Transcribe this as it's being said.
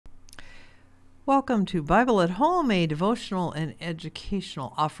Welcome to Bible at Home, a devotional and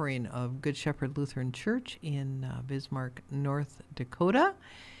educational offering of Good Shepherd Lutheran Church in Bismarck, North Dakota.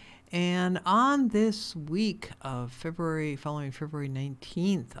 And on this week of following February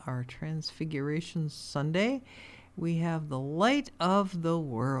 19th, our Transfiguration Sunday, we have the light of the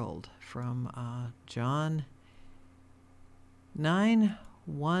world from John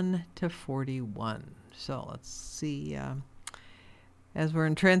 9:1-41. So let's see. As we're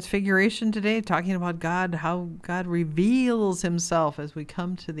in Transfiguration today, talking about God, how God reveals himself as we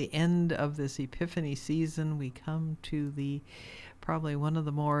come to the end of this Epiphany season. We come to probably one of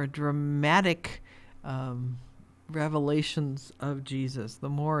the more dramatic revelations of Jesus.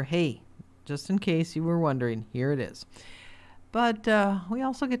 Hey, just in case you were wondering, here it is. But we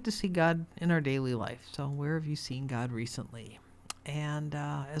also get to see God in our daily life. So where have you seen God recently? And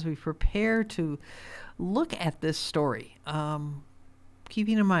as we prepare to look at this story,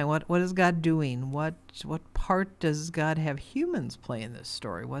 keeping in mind what is God doing? What part does God have humans play in this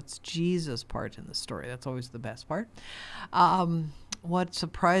story? What's Jesus' part in the story? That's always the best part. What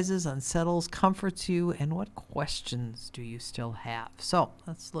surprises, unsettles, comforts you, and what questions do you still have? So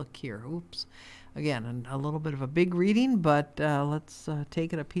let's look here. Oops. Again, a little bit of a big reading, but let's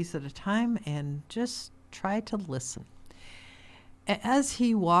take it a piece at a time and just try to listen. As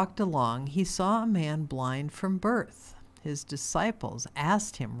he walked along, he saw a man blind from birth. His disciples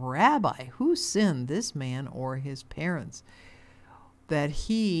asked him, "Rabbi, who sinned, this man or his parents, that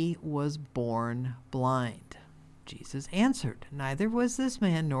he was born blind?" Jesus answered, "Neither this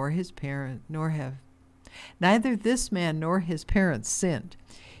man nor his parents sinned.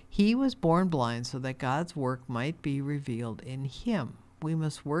 He was born blind so that God's work might be revealed in him. We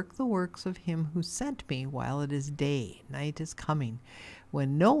must work the works of him who sent me while it is day. Night is coming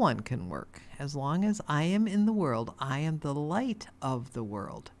when no one can work. As long as I am in the world, I am the light of the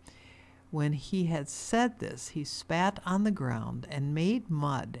world." When he had said this, he spat on the ground and made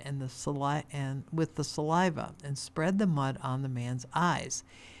mud with the saliva and spread the mud on the man's eyes,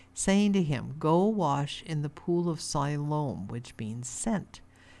 saying to him, "Go wash in the pool of Siloam," which means sent.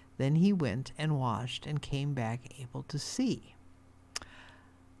 Then he went and washed and came back able to see.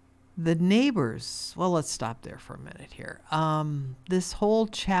 The neighbors, well, let's stop there for a minute here. This whole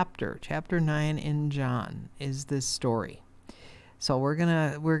chapter 9 in John, is this story. So we're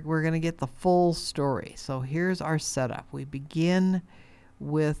gonna get the full story. So here's our setup. We begin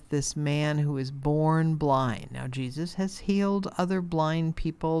with this man who is born blind. Now Jesus has healed other blind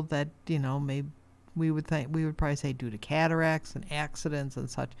people that we would probably say due to cataracts and accidents and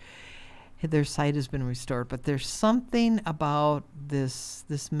such. Their sight has been restored, but there's something about this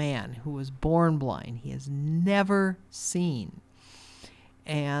man who was born blind. He has never seen.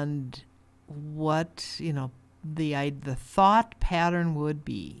 And what, the thought pattern would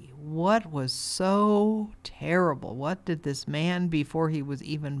be, what was so terrible? What did this man, before he was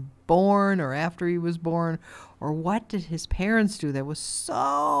even born or after he was born, or what did his parents do that was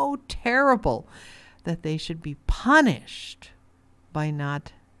so terrible that they should be punished by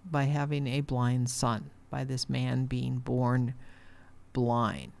having a blind son, by this man being born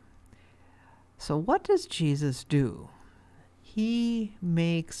blind? So what does Jesus do? He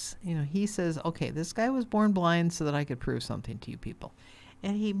he says, okay, this guy was born blind so that I could prove something to you people.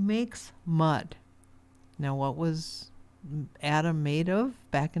 And he makes mud. Now, what was Adam made of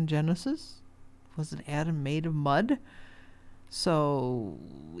back in Genesis? Wasn't Adam made of mud? So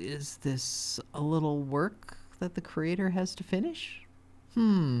is this a little work that the Creator has to finish?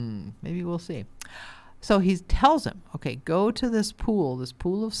 Maybe we'll see. So he tells him, okay, go to this pool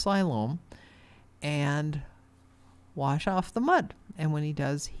of Siloam, and wash off the mud. And when he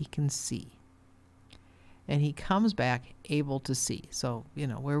does, he can see. And he comes back able to see. So,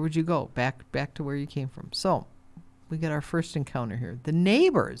 where would you go? Back to where you came from. So we get our first encounter here. The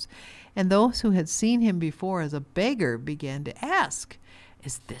neighbors and those who had seen him before as a beggar began to ask,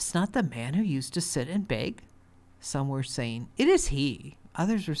 "Is this not the man who used to sit and beg?" Some were saying, "It is he."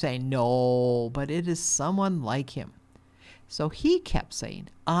 Others were saying, "No, but it is someone like him." So he kept saying,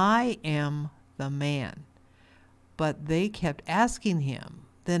 "I am the man." But they kept asking him,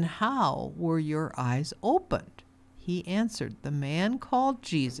 "Then how were your eyes opened?" He answered, "The man called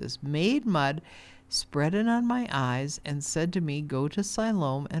Jesus made mud, spread it on my eyes, and said to me, 'Go to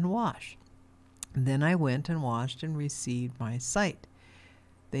Siloam and wash.' Then I went and washed and received my sight."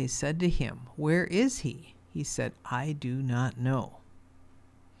 They said to him, "Where is he?" He said, "I do not know."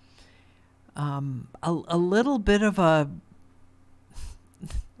 A little bit of a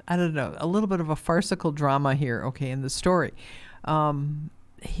farcical drama here, okay, in the story.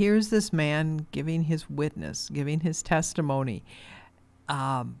 Here's this man giving his witness, giving his testimony,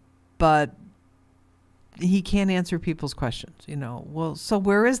 but he can't answer people's questions. Well, so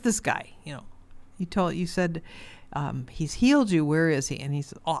where is this guy? You said he's healed you. Where is he? And he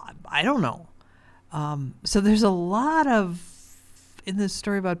said, oh, I don't know. So there's a lot in this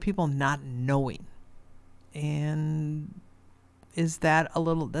story about people not knowing. And that's a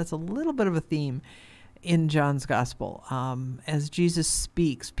little bit of a theme in John's gospel. As Jesus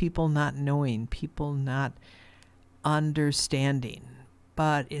speaks, people not knowing, people not understanding.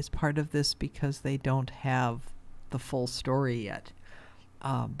 But it's part of this because they don't have the full story yet.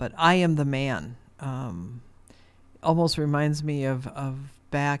 But I am the man. Almost reminds me of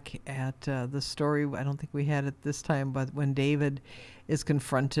back at the story, I don't think we had it this time, but when David is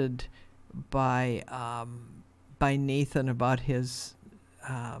confronted by Nathan about his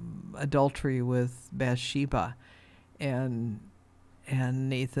adultery with Bathsheba, and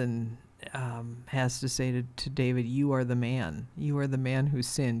Nathan has to say to David, you are the man who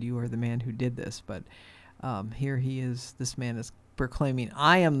sinned, you are the man who did this. But here this man is proclaiming,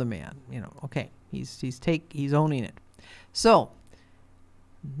 I am the man. Okay, he's owning it. So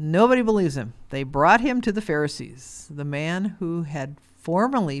nobody believes him. They brought him to the Pharisees, the man who had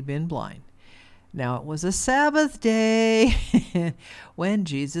formerly been blind. Now it was a Sabbath day when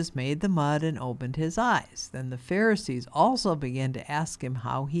Jesus made the mud and opened his eyes. Then the Pharisees also began to ask him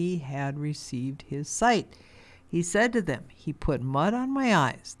how he had received his sight. He said to them, he put mud on my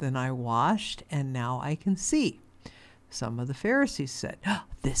eyes, then I washed, and now I can see. Some of the Pharisees said, oh,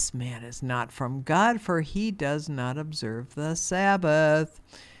 this man is not from God, for he does not observe the Sabbath.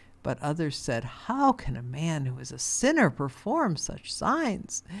 But others said, how can a man who is a sinner perform such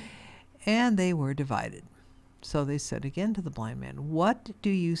signs? And they were divided. So they said again to the blind man, what do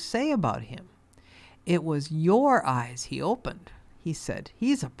you say about him? It was your eyes he opened. He said,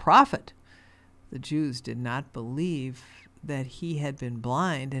 he's a prophet. The Jews did not believe that he had been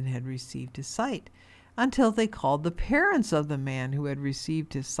blind and had received his sight, until they called the parents of the man who had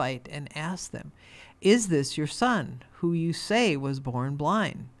received his sight and asked them, is this your son, who you say was born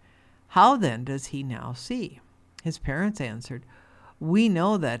blind? How then does he now see? His parents answered, we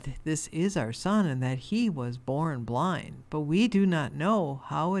know that this is our son and that he was born blind, but we do not know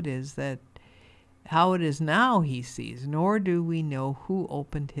how it is now he sees, nor do we know who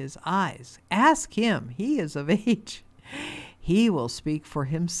opened his eyes. Ask him, he is of age. He will speak for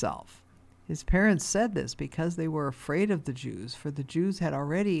himself. His parents said this because they were afraid of the Jews, for the Jews had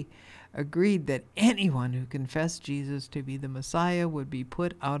already agreed that anyone who confessed Jesus to be the Messiah would be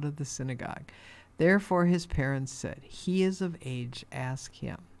put out of the synagogue. Therefore his parents said, he is of age, ask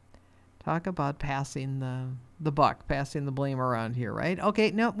him. Talk about passing the buck, passing the blame around here, right?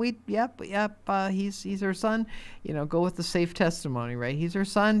 Okay, no, he's her son. Go with the safe testimony, right? He's her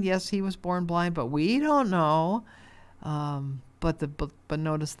son. Yes, he was born blind, but we don't know. But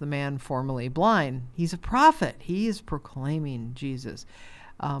notice the man formerly blind. He's a prophet. He is proclaiming Jesus.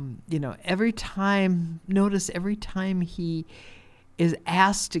 Every time he is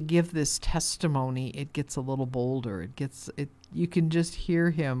asked to give this testimony, it gets a little bolder. You can just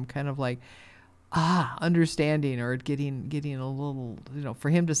hear him kind of like, understanding, or getting a little, for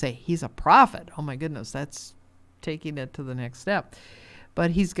him to say he's a prophet. Oh my goodness, that's taking it to the next step.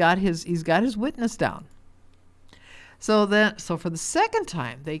 But he's got his witness down. So for the second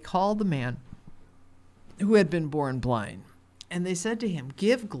time, they called the man who had been born blind. And they said to him,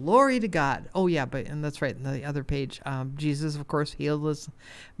 give glory to God. Oh, yeah, and that's right, in the other page. Jesus, of course, healed this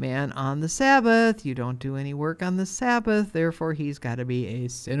man on the Sabbath. You don't do any work on the Sabbath, therefore he's got to be a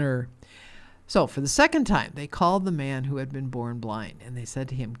sinner. So for the second time, they called the man who had been born blind. And they said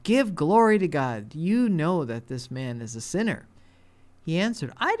to him, give glory to God. You know that this man is a sinner. He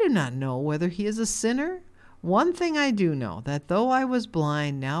answered, I do not know whether he is a sinner. One thing I do know, that though I was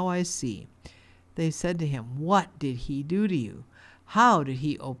blind, now I see. They said to him, what did he do to you? How did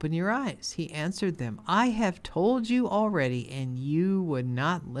he open your eyes? He answered them, I have told you already, and you would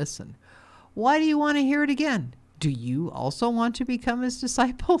not listen. Why do you want to hear it again? Do you also want to become his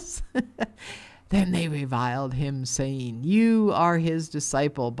disciples? Then they reviled him, saying, you are his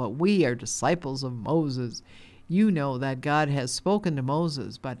disciple, but we are disciples of Moses. You know that God has spoken to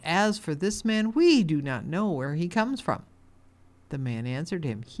Moses, but as for this man, we do not know where he comes from. The man answered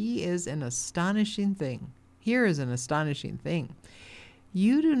him, here is an astonishing thing.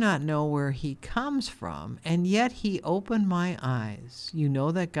 You do not know where he comes from, and yet he opened my eyes. You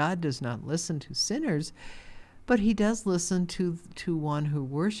know that God does not listen to sinners, but he does listen to one who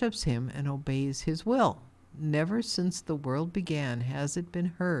worships him and obeys his will. Never since the world began has it been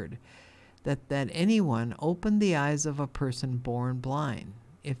heard that anyone opened the eyes of a person born blind.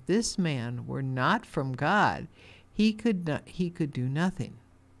 If this man were not from God, he could do nothing.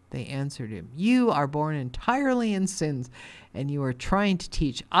 They answered him, "You are born entirely in sins, and you are trying to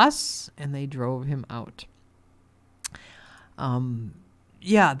teach us." And they drove him out.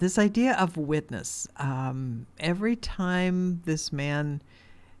 Yeah, this idea of witness. Every time this man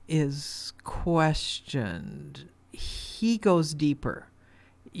is questioned, he goes deeper.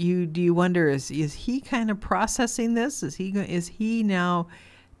 Do you wonder, is he kind of processing this? Is he now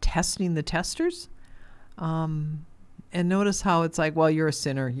testing the testers? And notice how it's like, well, you're a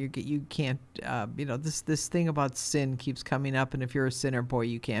sinner. You can't, this thing about sin keeps coming up. And if you're a sinner, boy,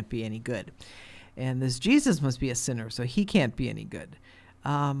 you can't be any good. And this Jesus must be a sinner, so he can't be any good.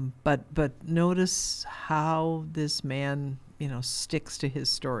 But notice how this man, sticks to his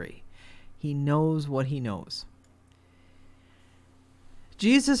story. He knows what he knows.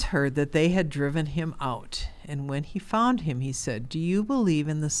 Jesus heard that they had driven him out, and when he found him, he said, "Do you believe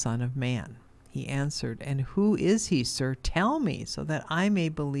in the Son of Man?" He answered, "And who is he, sir? Tell me, so that I may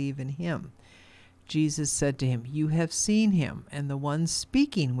believe in him." Jesus said to him, "You have seen him, and the one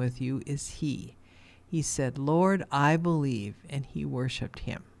speaking with you is he." He said, "Lord, I believe," and he worshipped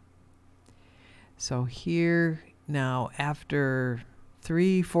him. So here now, after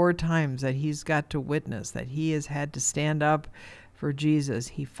 3-4 times that he's got to witness, that he has had to stand up for Jesus,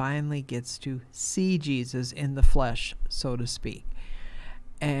 he finally gets to see Jesus in the flesh, so to speak.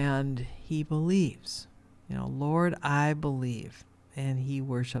 And he believes, "Lord, I believe," and he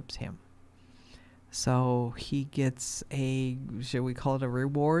worships him. So he gets should we call it a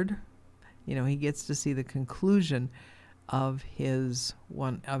reward? He gets to see the conclusion of his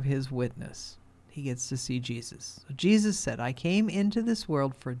witness. He gets to see Jesus. So Jesus said, "I came into this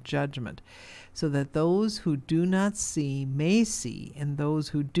world for judgment, so that those who do not see may see, and those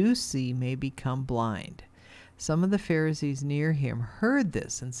who do see may become blind." Some of the Pharisees near him heard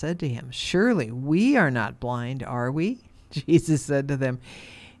this and said to him, "Surely we are not blind, are we?" Jesus said to them,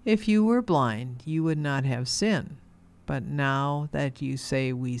 "If you were blind, you would not have sin. But now that you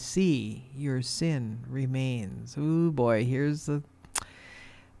say we see, your sin remains." Ooh, boy, here's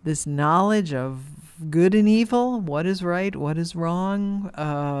this knowledge of good and evil, what is right, what is wrong,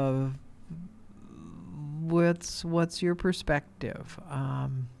 what's your perspective?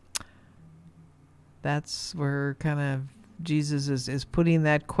 That's where kind of Jesus is putting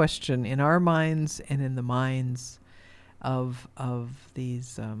that question in our minds and in the minds of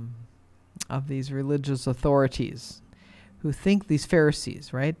these religious authorities who think, these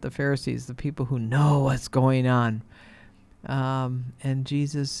Pharisees, right? The Pharisees, the people who know what's going on. And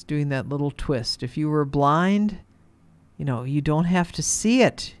Jesus doing that little twist. If you were blind, you don't have to see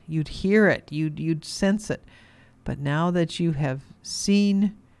it. You'd hear it. You'd sense it. But now that you have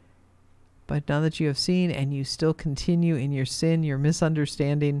seen, and you still continue in your sin, your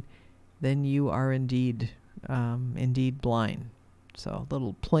misunderstanding, then you are indeed blind. So a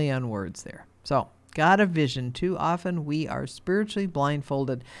little play on words there. So God of vision, too often we are spiritually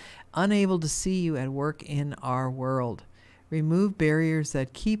blindfolded, unable to see you at work in our world. Remove barriers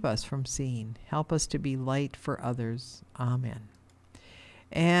that keep us from seeing. Help us to be light for others. Amen.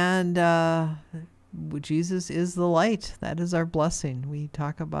 And Jesus is the light. That is our blessing. We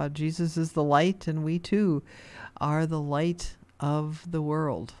talk about Jesus is the light, and we too are the light of the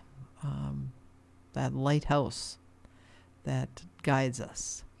world. That lighthouse that guides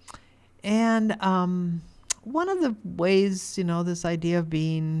us. And one of the ways, this idea of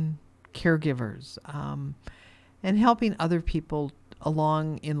being caregivers, and helping other people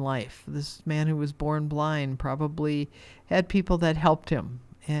along in life. This man who was born blind probably had people that helped him.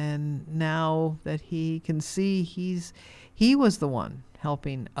 And now that he can see, he was the one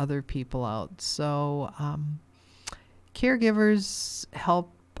helping other people out. So caregivers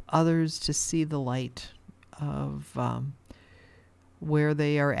help others to see the light of where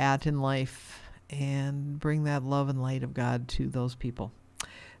they are at in life and bring that love and light of God to those people.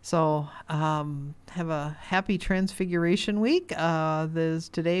 So have a happy Transfiguration week.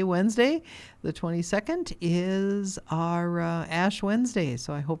 Today, Wednesday, the 22nd, is our Ash Wednesday.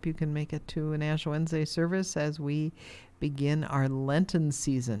 So I hope you can make it to an Ash Wednesday service as we begin our Lenten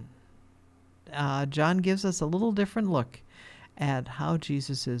season. John gives us a little different look at how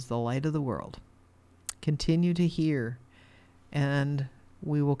Jesus is the light of the world. Continue to hear, and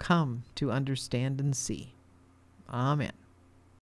we will come to understand and see. Amen.